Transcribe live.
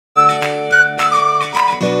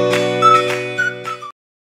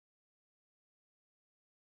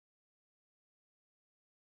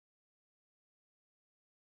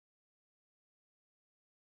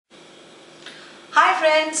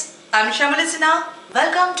friends, I'm Shamalisina.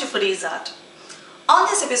 Welcome to Foodie's Art. On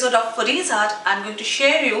this episode of Foodie's Art, I'm going to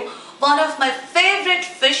share you one of my favorite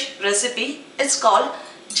fish recipe. It's called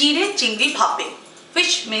Jeera Chingri Bhape,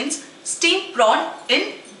 which means steamed prawn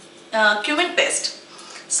in cumin paste.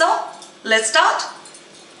 So let's start.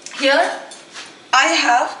 Here I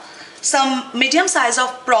have some medium size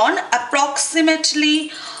of prawn, approximately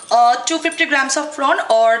 250 grams of prawn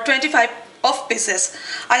or 25 of pieces.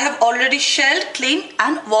 I have already shelled, cleaned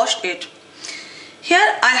and washed it.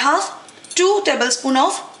 Here I have 2 tablespoons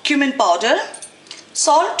of cumin powder,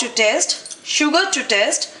 salt to taste, sugar to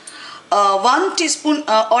taste, 1 teaspoon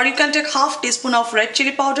or you can take half teaspoon of red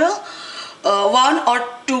chili powder, 1 or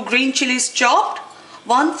 2 green chilies chopped,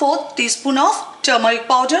 1/4 teaspoon of turmeric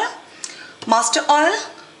powder, mustard oil,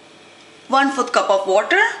 1/4 cup of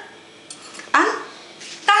water, and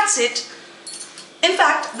that's it. In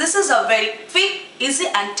fact, this is a very quick, easy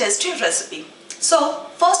and tasty recipe. So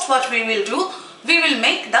first what we will do, we will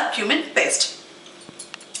make the cumin paste.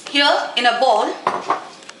 Here in a bowl,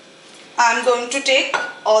 I am going to take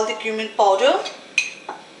all the cumin powder,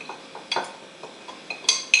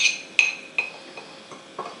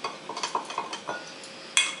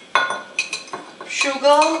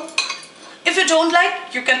 sugar. If you don't like,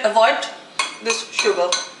 you can avoid this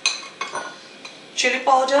sugar. Chili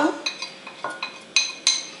powder,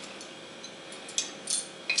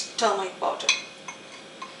 turmeric powder,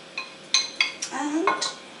 and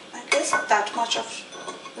I guess that much of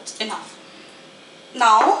it's enough.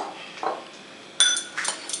 Now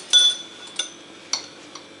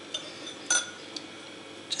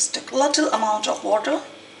just take a little amount of water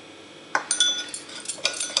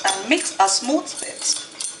and mix a smooth paste.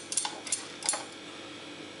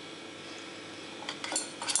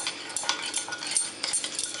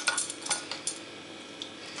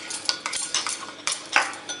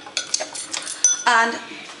 And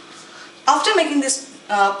after making this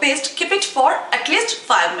paste, keep it for at least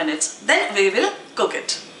 5 minutes. Then we will cook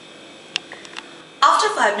it. After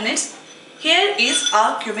 5 minutes, here is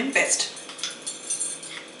our cumin paste.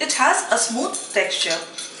 It has a smooth texture.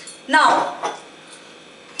 Now,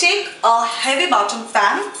 take a heavy bottom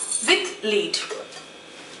pan with lid.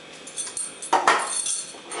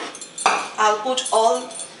 I'll put all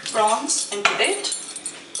prawns into it.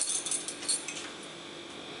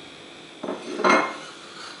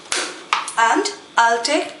 And I'll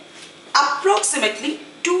take approximately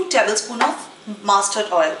 2 tablespoons of mustard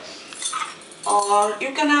oil, or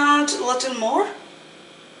you can add a little more.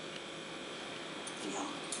 Yeah.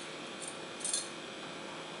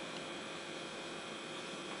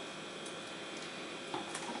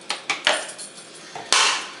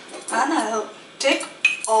 And I'll take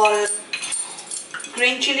all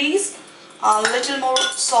green chilies, a little more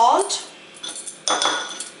salt,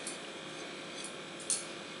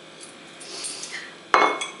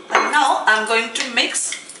 now I'm going to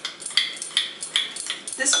mix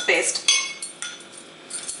this paste.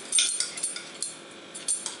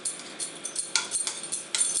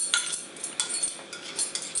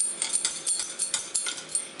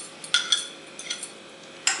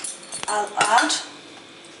 I'll add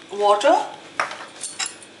water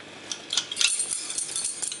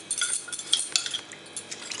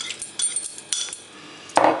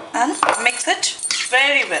and mix it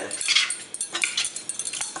very well.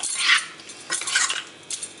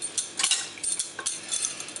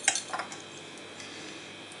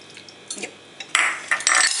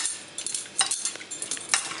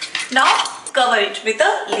 Now cover it with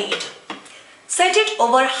a lid. Set it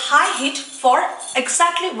over high heat for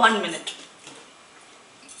exactly 1 minute.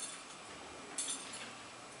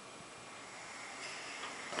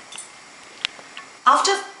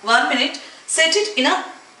 After 1 minute, set it in a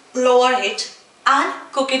lower heat and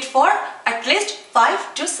cook it for at least 5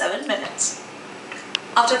 to 7 minutes.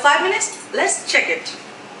 After 5 minutes, let's check it.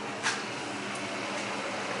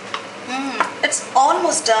 It's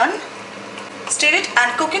almost done. Stir it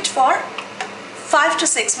and cook it for 5 to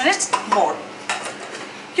 6 minutes more.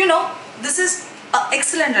 You know, this is an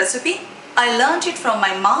excellent recipe. I learned it from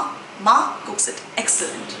my ma. Ma cooks it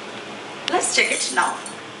excellent. Let's check it now.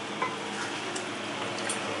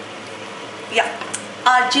 Yeah,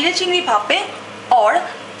 our Jeera Chingri Bhape or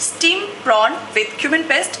steamed prawn with cumin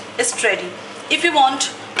paste is ready. If you want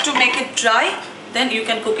to make it dry, then you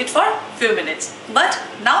can cook it for few minutes. But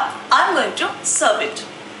now I'm going to serve it.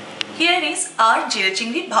 Here is our Jeera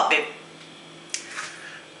Chingri Bhape.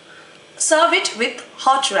 Serve it with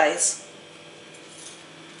hot rice.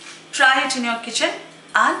 Try it in your kitchen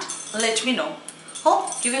and let me know.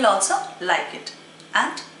 Hope you will also like it.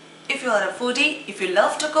 And if you are a foodie, if you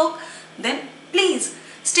love to cook, then please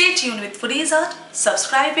Stay tuned with Foodie's Art,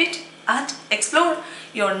 subscribe it and explore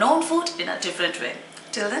your known food in a different way.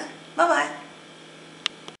 Till then, bye-bye.